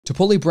To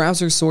pull a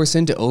browser source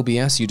into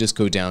OBS, you just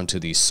go down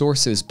to the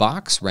sources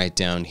box right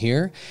down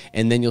here,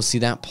 and then you'll see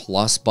that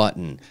plus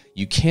button.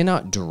 You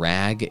cannot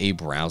drag a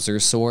browser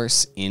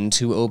source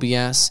into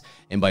OBS,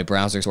 and by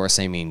browser source,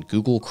 I mean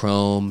Google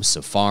Chrome,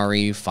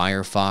 Safari,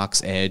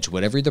 Firefox, Edge,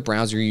 whatever the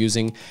browser you're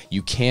using,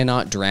 you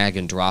cannot drag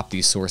and drop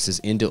these sources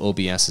into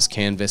OBS's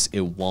canvas.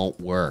 It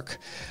won't work.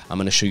 I'm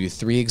going to show you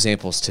 3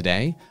 examples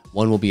today.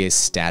 One will be a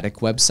static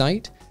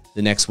website.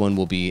 The next one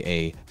will be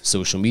a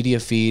social media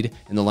feed,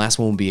 and the last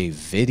one will be a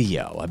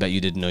video. I bet you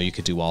didn't know you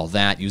could do all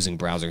that using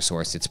browser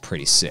source. It's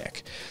pretty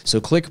sick. So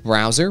click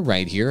browser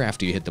right here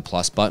after you hit the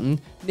plus button.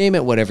 Name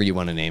it whatever you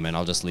want to name it.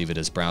 I'll just leave it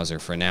as browser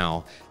for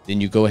now. Then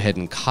you go ahead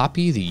and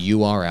copy the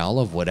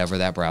URL of whatever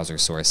that browser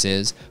source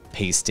is,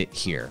 paste it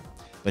here.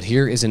 But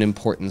here is an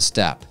important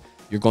step.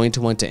 You're going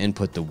to want to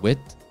input the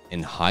width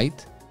and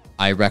height.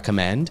 I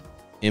recommend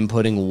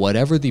inputting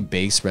whatever the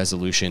base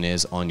resolution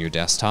is on your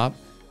desktop.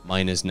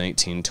 Mine is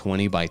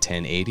 1920 by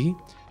 1080.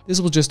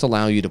 This will just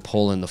allow you to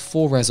pull in the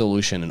full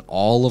resolution and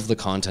all of the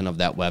content of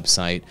that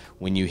website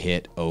when you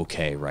hit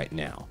OK right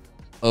now.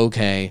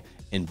 OK,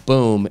 and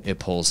boom, it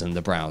pulls in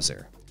the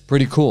browser.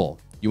 Pretty cool.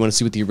 You want to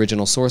see what the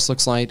original source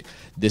looks like?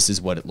 This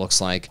is what it looks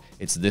like.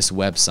 It's this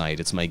website.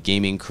 It's my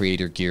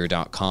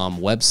gamingcreatorgear.com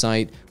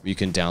website where you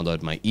can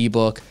download my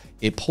ebook.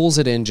 It pulls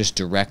it in just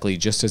directly,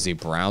 just as a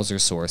browser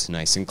source,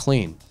 nice and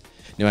clean.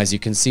 Now, as you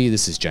can see,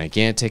 this is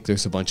gigantic.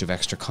 There's a bunch of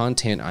extra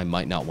content I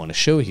might not want to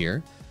show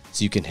here.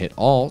 So you can hit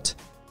Alt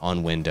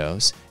on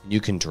Windows, and you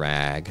can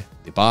drag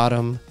the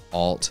bottom,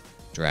 Alt,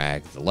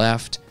 drag the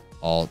left,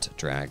 Alt,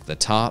 drag the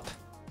top,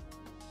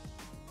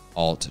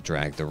 Alt,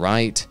 drag the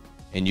right,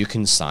 and you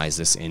can size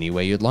this any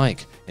way you'd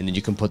like. And then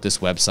you can put this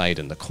website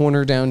in the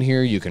corner down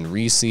here. You can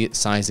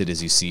resize it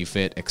as you see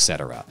fit,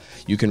 etc.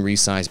 You can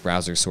resize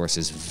browser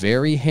sources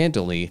very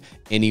handily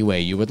any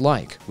way you would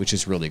like, which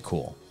is really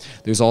cool.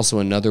 There's also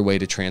another way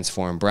to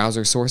transform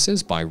browser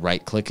sources by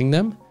right-clicking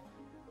them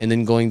and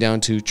then going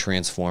down to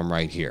Transform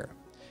right here.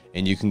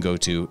 And you can go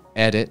to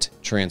Edit,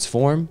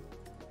 Transform,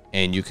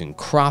 and you can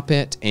crop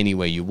it any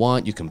way you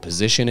want. You can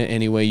position it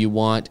any way you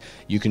want.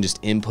 You can just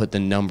input the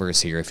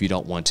numbers here if you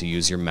don't want to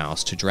use your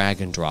mouse to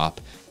drag and drop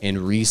and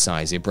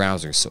resize a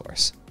browser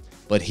source.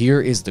 But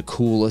here is the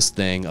coolest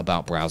thing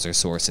about browser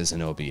sources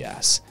in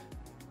OBS.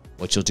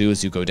 What you'll do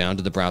is you go down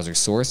to the browser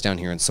source down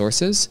here in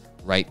Sources,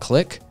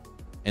 right-click,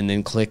 and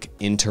then click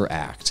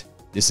Interact.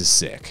 This is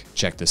sick.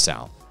 Check this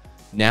out.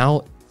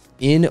 Now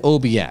in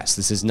OBS,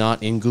 this is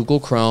not in Google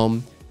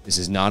Chrome, this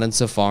is not in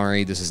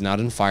Safari, this is not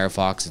in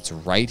Firefox, it's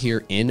right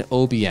here in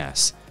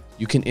OBS.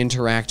 You can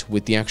interact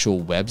with the actual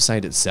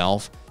website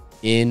itself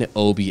in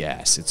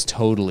OBS. It's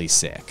totally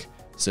sick.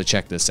 So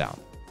check this out.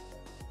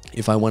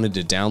 If I wanted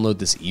to download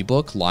this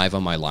ebook live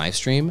on my live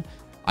stream,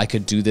 I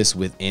could do this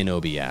within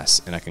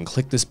OBS, and I can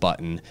click this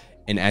button,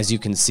 and as you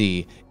can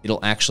see,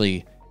 it'll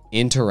actually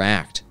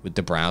interact with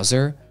the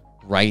browser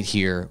right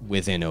here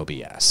within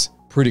OBS.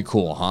 Pretty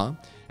cool, huh?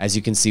 As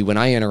you can see, when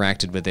I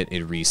interacted with it,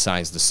 it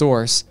resized the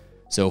source.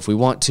 So if we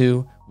want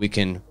to, we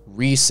can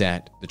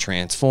reset the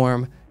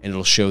transform and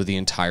it'll show the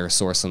entire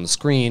source on the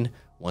screen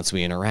once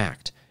we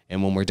interact.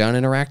 And when we're done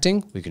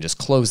interacting, we can just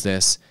close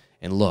this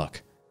and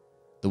look,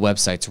 the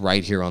website's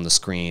right here on the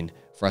screen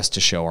for us to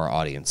show our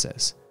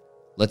audiences.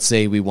 Let's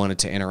say we wanted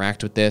to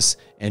interact with this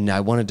and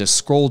I wanted to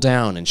scroll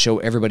down and show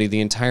everybody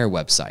the entire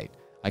website.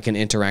 I can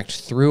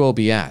interact through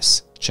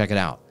OBS. Check it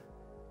out.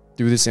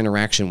 Through this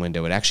interaction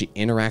window, it actually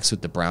interacts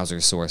with the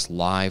browser source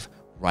live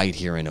right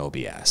here in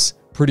OBS.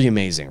 Pretty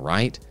amazing,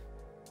 right?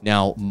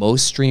 Now,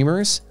 most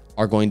streamers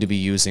are going to be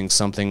using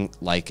something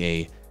like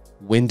a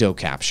window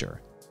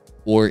capture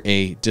or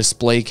a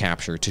display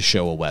capture to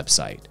show a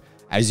website.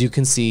 As you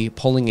can see,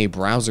 pulling a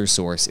browser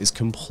source is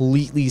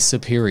completely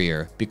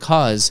superior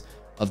because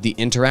of the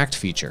interact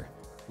feature,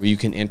 where you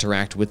can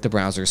interact with the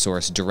browser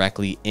source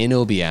directly in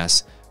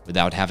OBS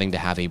without having to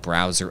have a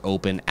browser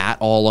open at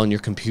all on your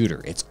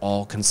computer. It's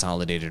all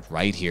consolidated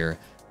right here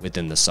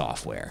within the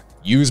software.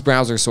 Use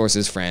browser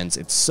sources, friends.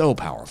 It's so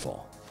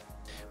powerful.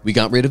 We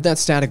got rid of that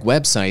static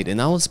website, and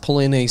now let's pull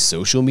in a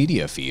social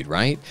media feed,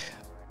 right?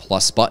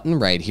 Plus button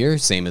right here,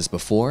 same as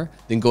before.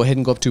 Then go ahead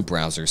and go up to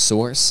browser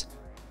source.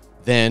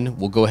 Then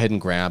we'll go ahead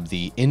and grab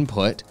the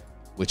input,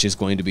 which is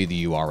going to be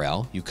the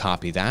URL. You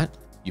copy that,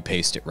 you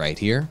paste it right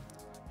here.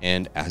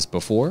 And as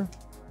before,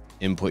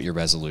 input your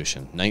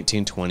resolution,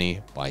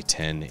 1920 by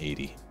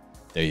 1080.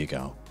 There you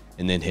go.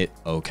 And then hit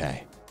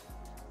OK.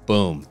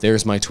 Boom,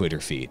 there's my Twitter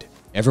feed.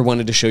 Ever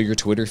wanted to show your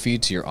Twitter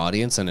feed to your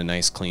audience in a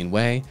nice clean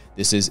way?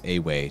 This is a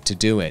way to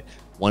do it.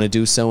 Want to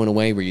do so in a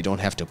way where you don't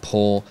have to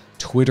pull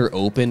Twitter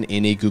open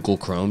in a Google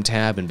Chrome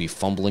tab and be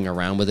fumbling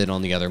around with it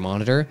on the other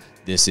monitor?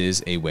 This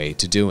is a way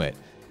to do it.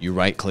 You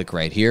right click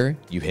right here,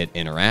 you hit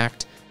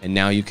interact, and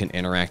now you can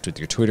interact with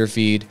your Twitter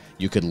feed.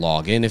 You could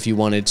log in if you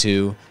wanted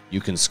to.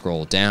 You can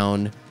scroll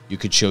down. You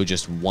could show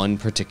just one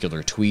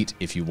particular tweet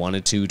if you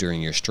wanted to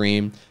during your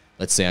stream.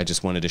 Let's say I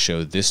just wanted to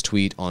show this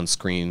tweet on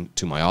screen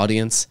to my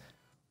audience.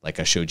 Like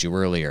I showed you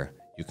earlier,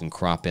 you can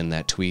crop in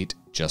that tweet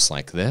just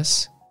like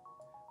this,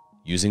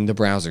 using the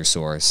browser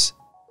source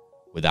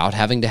without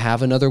having to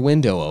have another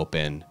window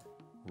open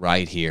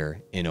right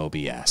here in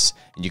OBS.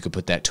 And you could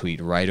put that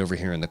tweet right over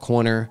here in the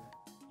corner.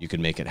 You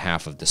can make it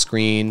half of the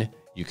screen.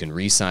 You can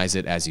resize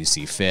it as you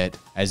see fit.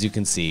 As you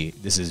can see,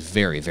 this is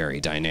very, very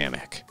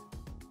dynamic.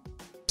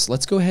 So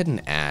let's go ahead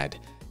and add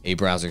a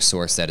browser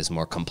source that is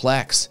more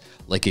complex,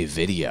 like a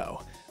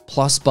video.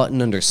 Plus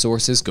button under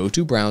sources, go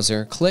to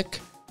browser, click,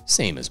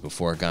 same as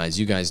before, guys.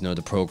 You guys know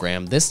the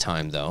program. This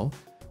time though,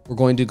 we're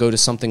going to go to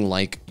something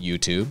like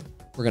YouTube.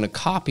 We're going to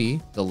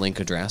copy the link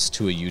address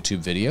to a YouTube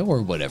video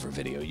or whatever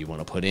video you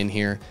want to put in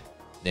here.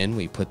 Then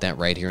we put that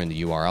right here in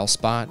the URL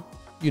spot.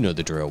 You know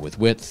the drill with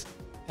width.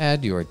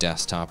 Add your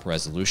desktop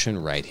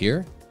resolution right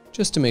here,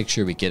 just to make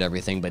sure we get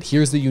everything. But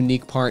here's the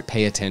unique part.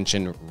 Pay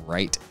attention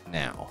right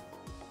now.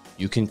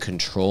 You can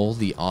control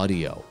the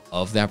audio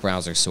of that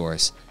browser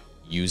source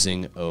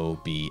using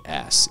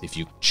OBS. If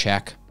you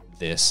check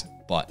this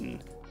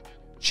button,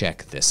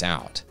 check this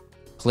out.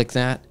 Click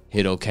that,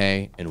 hit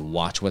OK, and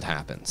watch what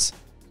happens.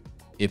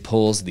 It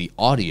pulls the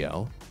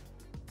audio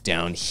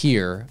down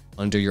here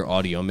under your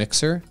audio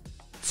mixer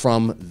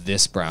from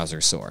this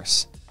browser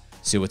source.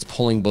 So it's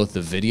pulling both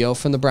the video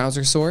from the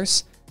browser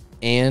source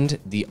and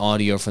the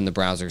audio from the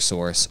browser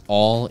source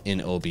all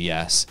in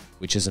OBS,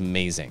 which is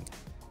amazing.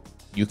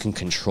 You can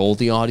control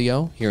the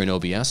audio here in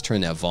OBS,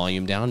 turn that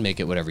volume down, make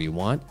it whatever you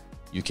want.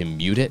 You can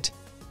mute it,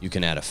 you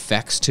can add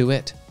effects to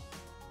it,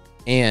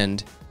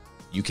 and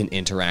you can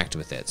interact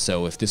with it.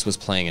 So if this was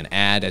playing an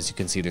ad, as you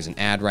can see, there's an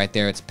ad right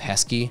there. It's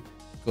pesky.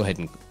 Go ahead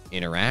and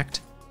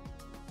interact.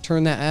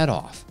 Turn that ad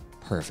off.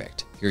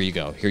 Perfect. Here you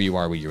go. Here you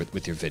are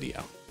with your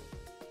video.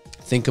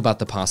 Think about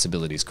the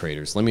possibilities,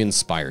 creators. Let me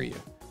inspire you.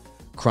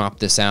 Crop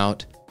this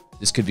out.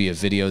 This could be a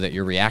video that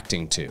you're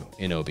reacting to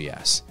in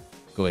OBS.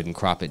 Go ahead and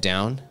crop it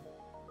down.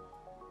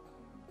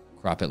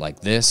 Crop it like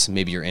this.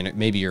 Maybe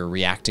you're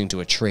reacting to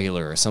a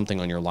trailer or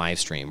something on your live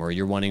stream, or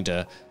you're wanting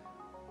to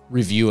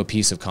review a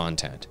piece of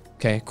content.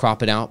 Okay,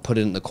 crop it out, put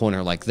it in the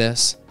corner like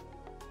this.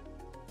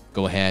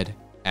 Go ahead,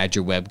 add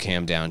your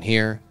webcam down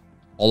here.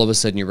 All of a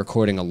sudden, you're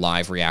recording a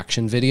live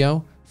reaction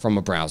video from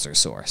a browser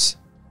source.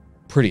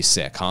 Pretty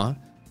sick, huh?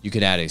 You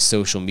could add a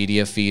social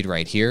media feed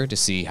right here to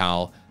see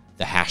how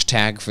the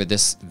hashtag for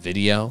this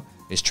video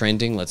is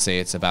trending. Let's say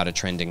it's about a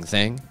trending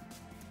thing.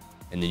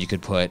 And then you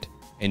could put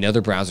another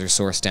browser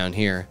source down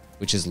here,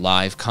 which is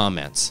live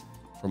comments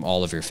from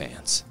all of your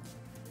fans.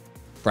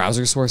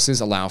 Browser sources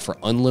allow for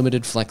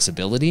unlimited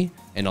flexibility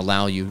and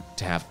allow you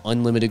to have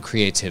unlimited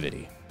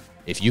creativity.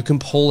 If you can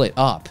pull it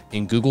up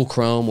in Google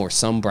Chrome or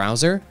some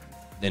browser,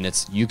 then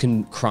you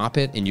can crop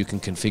it and you can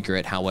configure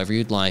it however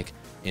you'd like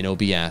in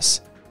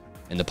OBS,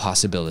 and the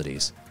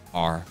possibilities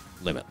are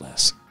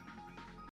limitless.